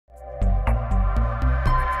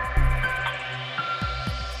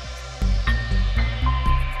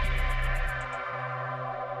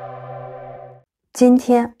今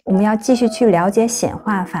天我们要继续去了解显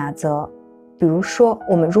化法则，比如说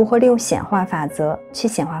我们如何利用显化法则去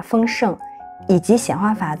显化丰盛，以及显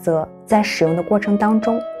化法则在使用的过程当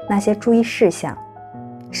中那些注意事项。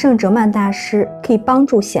圣哲曼大师可以帮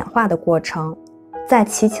助显化的过程，在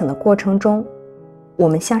祈请的过程中，我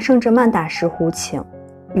们向圣哲曼大师呼请，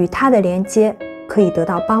与他的连接可以得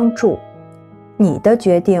到帮助。你的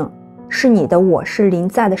决定是你的我是临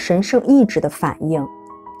在的神圣意志的反应。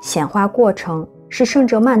显化过程是圣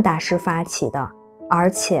哲曼大师发起的，而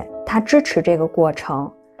且他支持这个过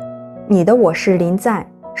程。你的我是临在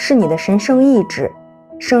是你的神圣意志。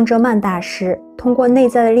圣哲曼大师通过内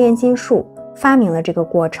在的炼金术发明了这个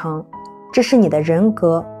过程，这是你的人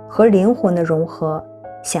格和灵魂的融合，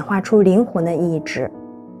显化出灵魂的意志。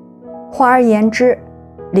换而言之，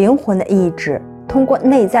灵魂的意志通过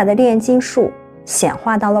内在的炼金术显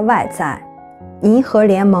化到了外在。银河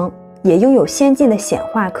联盟也拥有先进的显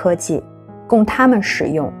化科技供他们使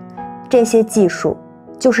用，这些技术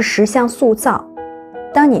就是实相塑造。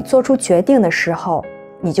当你做出决定的时候，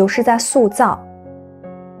你就是在塑造。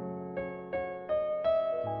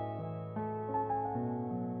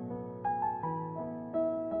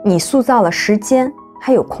你塑造了时间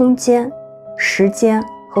还有空间，时间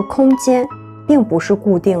和空间并不是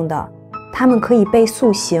固定的，它们可以被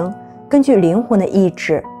塑形，根据灵魂的意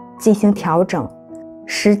志进行调整。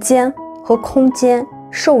时间和空间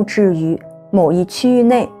受制于某一区域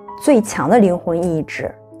内最强的灵魂意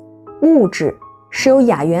志。物质是由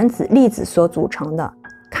亚原子粒子所组成的，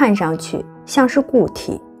看上去像是固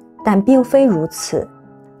体，但并非如此。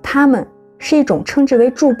它们是一种称之为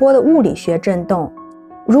驻波的物理学振动。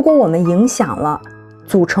如果我们影响了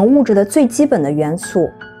组成物质的最基本的元素，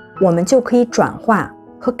我们就可以转化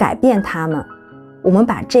和改变它们。我们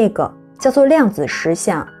把这个叫做量子实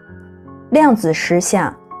相。量子实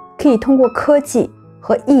相可以通过科技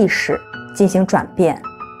和意识进行转变。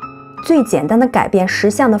最简单的改变实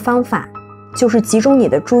相的方法，就是集中你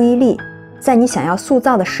的注意力在你想要塑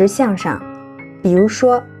造的实相上，比如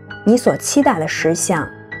说你所期待的实相，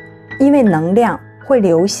因为能量会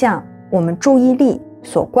流向我们注意力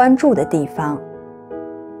所关注的地方。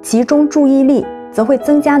集中注意力则会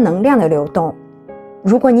增加能量的流动。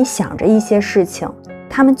如果你想着一些事情，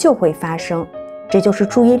它们就会发生，这就是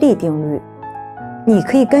注意力定律。你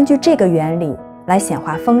可以根据这个原理来显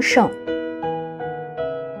化丰盛。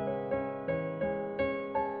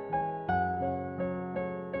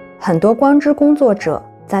很多光之工作者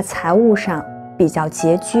在财务上比较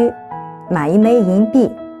拮据，买一枚银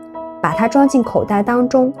币，把它装进口袋当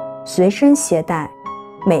中，随身携带，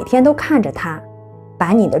每天都看着它，把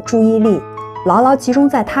你的注意力牢牢集中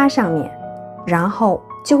在它上面，然后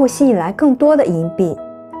就会吸引来更多的银币。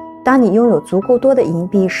当你拥有足够多的银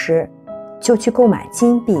币时，就去购买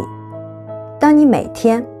金币。当你每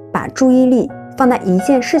天把注意力放在一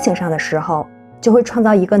件事情上的时候，就会创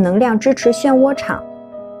造一个能量支持漩涡场。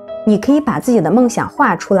你可以把自己的梦想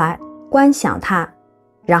画出来，观想它，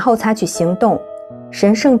然后采取行动。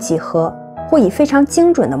神圣几何会以非常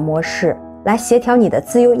精准的模式来协调你的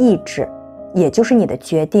自由意志，也就是你的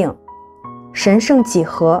决定。神圣几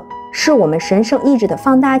何是我们神圣意志的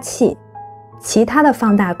放大器，其他的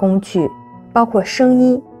放大工具包括声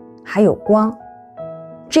音还有光。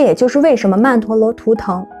这也就是为什么曼陀罗图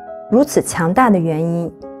腾如此强大的原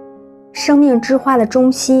因。生命之花的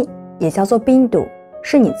中心也叫做宾度，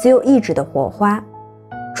是你自由意志的火花。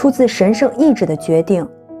出自神圣意志的决定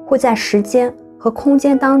会在时间和空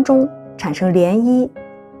间当中产生涟漪，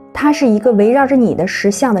它是一个围绕着你的实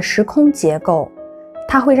相的时空结构，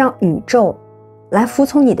它会让宇宙来服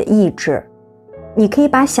从你的意志。你可以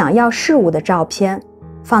把想要事物的照片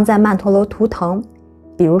放在曼陀罗图腾，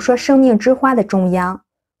比如说生命之花的中央，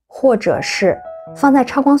或者是放在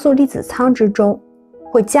超光速粒子舱之中，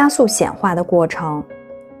会加速显化的过程。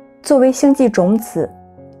作为星际种子，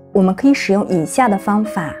我们可以使用以下的方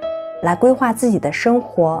法来规划自己的生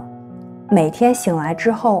活。每天醒来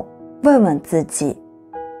之后，问问自己，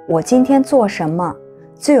我今天做什么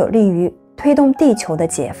最有利于推动地球的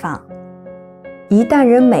解放？一旦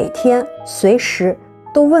人每天随时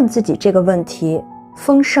都问自己这个问题，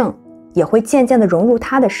丰盛也会渐渐地融入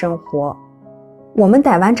他的生活。我们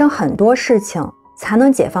得完成很多事情才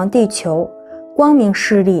能解放地球。光明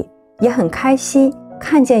势力也很开心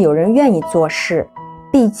看见有人愿意做事，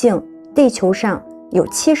毕竟地球上有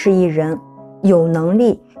70亿人，有能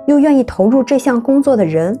力又愿意投入这项工作的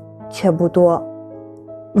人却不多。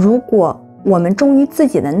如果我们忠于自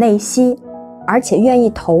己的内心，而且愿意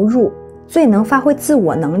投入最能发挥自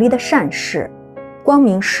我能力的善事，光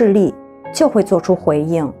明势力就会做出回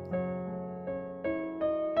应。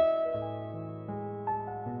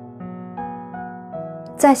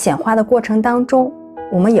在在显化的过程当中，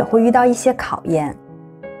我们也会遇到一些考验。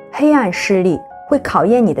黑暗势力会考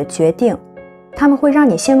验你的决定，他们会让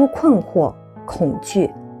你陷入困惑、恐惧，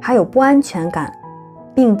还有不安全感，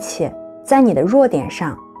并且在你的弱点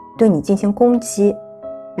上对你进行攻击。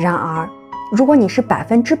然而，如果你是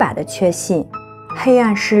100%的确信，黑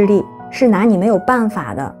暗势力是拿你没有办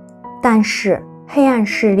法的，但是黑暗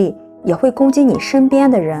势力也会攻击你身边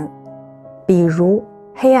的人。比如，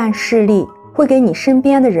黑暗势力会给你身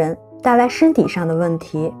边的人带来身体上的问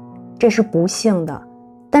题，这是不幸的，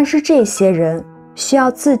但是这些人需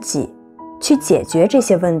要自己去解决这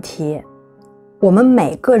些问题。我们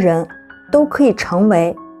每个人都可以成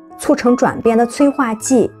为促成转变的催化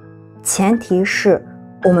剂，前提是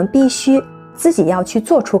我们必须自己要去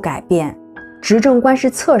做出改变。执政官是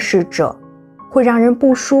测试者，会让人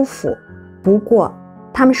不舒服，不过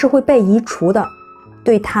他们是会被移除的，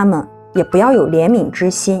对他们也不要有怜悯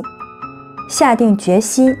之心。下定决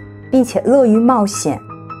心并且乐于冒险，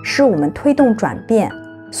是我们推动转变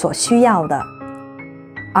所需要的。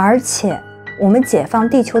而且我们解放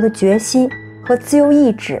地球的决心和自由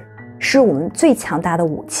意志是我们最强大的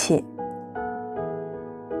武器。